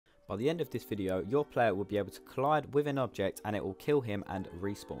By the end of this video, your player will be able to collide with an object and it will kill him and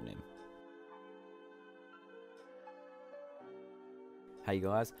respawn him. Hey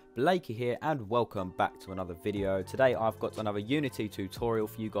guys, Blakey here and welcome back to another video. Today I've got another Unity tutorial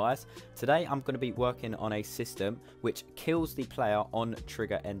for you guys. Today I'm going to be working on a system which kills the player on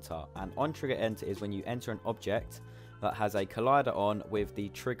trigger enter. And on trigger enter is when you enter an object that has a collider on with the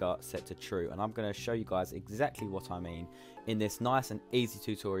trigger set to true. And I'm going to show you guys exactly what I mean in this nice and easy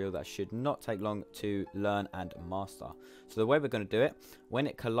tutorial that should not take long to learn and master. So the way we're going to do it, when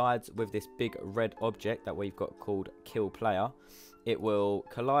it collides with this big red object that we've got called kill player, it will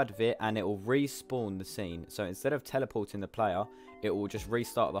collide with it and it will respawn the scene. So instead of teleporting the player, it will just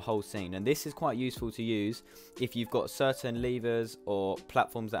restart the whole scene. And this is quite useful to use if you've got certain levers or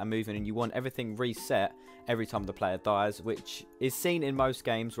platforms that are moving and you want everything reset every time the player dies, which is seen in most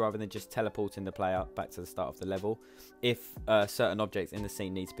games rather than just teleporting the player back to the start of the level if certain objects in the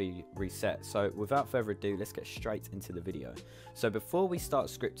scene need to be reset. So without further ado, let's get straight into the video. So before we start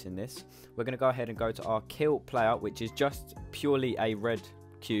scripting this, we're going to go ahead and go to our kill player, which is just purely a red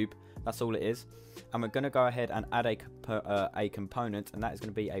cube. That's all it is. And we're going to go ahead and add a component, and that is going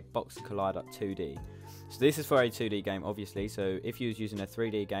to be a box collider 2D. So this is for a 2D game, obviously. So if you was using a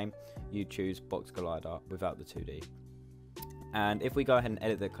 3D game, you choose box collider without the 2D. And if we go ahead and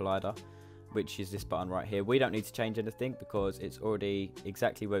edit the collider, which is this button right here, we don't need to change anything because it's already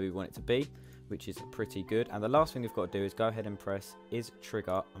exactly where we want it to be, which is pretty good. And the last thing we've got to do is go ahead and press is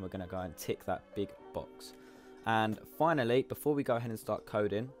trigger, and we're going to go and tick that big box. And finally, before we go ahead and start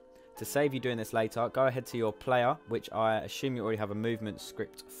coding, to save you doing this later, go ahead to your player, which I assume you already have a movement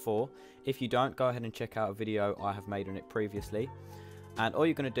script for. If you don't, go ahead and check out a video I have made on it previously. And all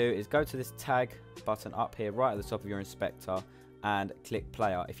you're going to do is go to this tag button up here right at the top of your inspector and click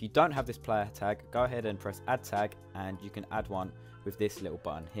player. If you don't have this player tag, go ahead and press add tag, and you can add one with this little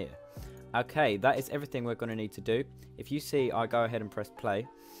button here. Okay, that is everything we're going to need to do. If you see I go ahead and press play,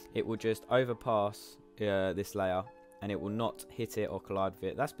 it will just overpass this layer and it will not hit it or collide with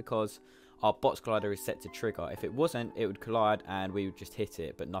it. That's because our box collider is set to trigger. If it wasn't, it would collide and we would just hit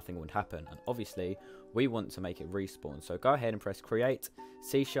it, but nothing would happen. And obviously we want to make it respawn. So go ahead and press create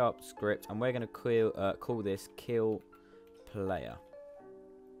C# script, and we're going to call this kill player,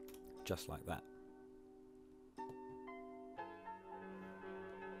 just like that.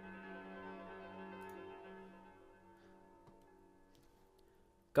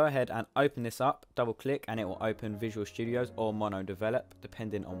 Go ahead and open this up, double click, and it will open Visual Studios or Mono Develop,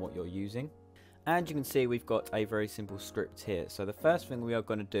 depending on what you're using. And you can see we've got a very simple script here. So the first thing we are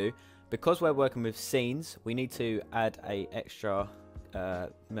going to do, because we're working with scenes, we need to add a extra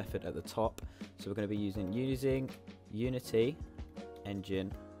method at the top. So we're going to be using Unity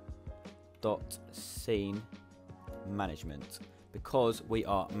engine dot scene management, because we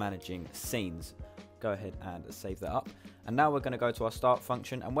are managing scenes. Go ahead and save that up. And now we're going to go to our start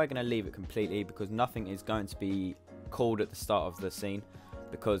function, and we're going to leave it completely because nothing is going to be called at the start of the scene,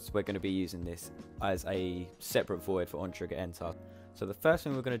 because we're going to be using this as a separate void for on trigger enter. So the first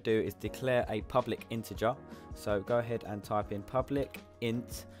thing we're going to do is declare a public integer. So go ahead and type in public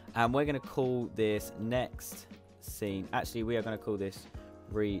int, and we're going to call this next scene. Actually, we are going to call this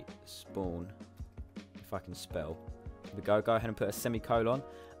respawn, if I can spell. Here we go. Go ahead and put a semicolon.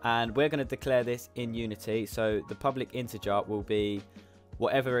 And we're going to declare this in Unity. So the public integer will be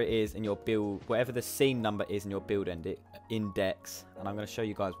whatever it is in your build, whatever the scene number is in your build index. And I'm going to show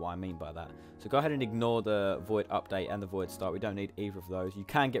you guys what I mean by that. So go ahead and ignore the void update and the void start. We don't need either of those. You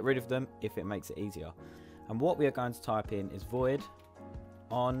can get rid of them if it makes it easier. And what we are going to type in is void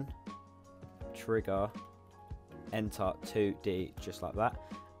on trigger enter 2D, just like that.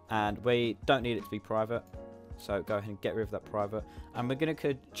 And we don't need it to be private. So go ahead and get rid of that private. And we're going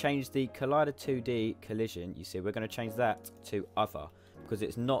to change the collider 2D collision. You see, we're going to change that to other, because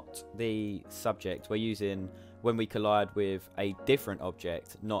it's not the subject we're using when we collide with a different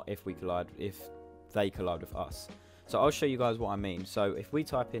object, not if they collide with us. So I'll show you guys what I mean. So if we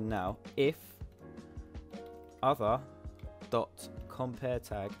type in now, if other dot compare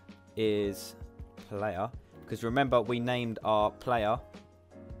tag is player, because remember we named our player,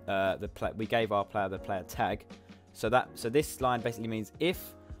 we gave our player the player tag. So this line basically means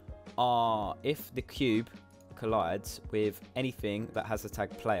if the cube collides with anything that has the tag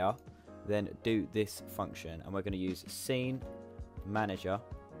player, then do this function. And we're going to use scene manager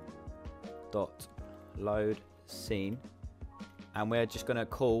dot load scene, and we're just going to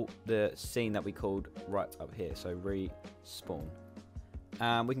call the scene that we called right up here, so respawn.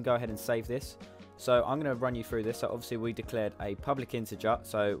 And we can go ahead and save this. So I'm going to run you through this. So obviously we declared a public integer,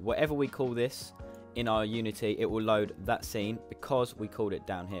 so whatever we call this in our Unity, it will load that scene because we called it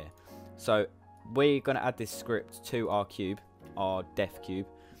down here. So we're going to add this script to our cube, our def cube.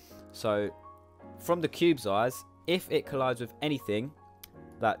 So from the cube's eyes, if it collides with anything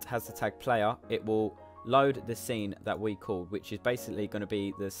that has the tag player, it will load the scene that we called, which is basically going to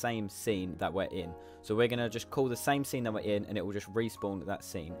be the same scene that we're in. So we're going to just call the same scene that we're in, and it will just respawn that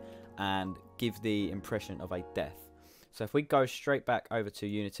scene and give the impression of a death. So if we go straight back over to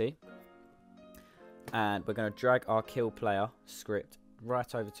Unity, and we're going to drag our kill player script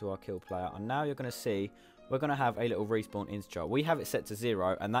right over to our kill player, and now you're going to see we're going to have a little respawn integer. We have it set to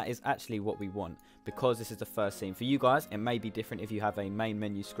 0, and that is actually what we want because this is the first scene. For you guys, it may be different if you have a main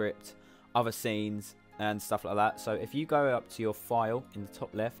menu script, other scenes and stuff like that. So if you go up to your file in the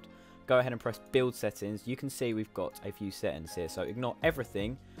top left, go ahead and press build settings, you can see we've got a few settings here. So ignore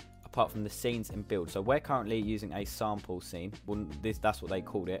everything apart from the scenes and build. So we're currently using a sample scene. Well, that's what they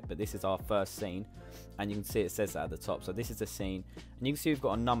called it, but this is our first scene, and you can see it says that at the top. So this is the scene, and you can see we've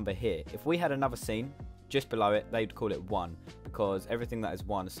got a number here. If we had another scene just below it, they'd call it 1 because everything that is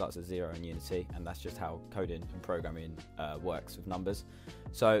 1 starts at 0 in Unity, and that's just how coding and programming works with numbers.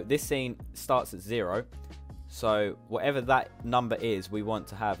 So this scene starts at 0, so whatever that number is, we want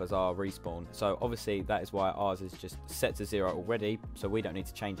to have as our respawn. So obviously that is why ours is just set to 0 already, so we don't need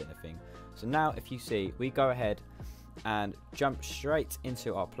to change anything. So now if you see, we go ahead and jump straight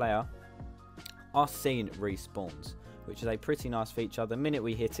into our player, our scene respawns, which is a pretty nice feature. The minute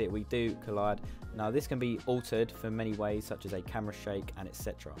we hit it, we do collide. Now this can be altered for many ways, such as a camera shake and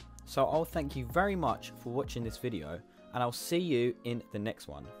etc. So I'll thank you very much for watching this video, and I'll see you in the next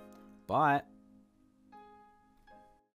one. Bye.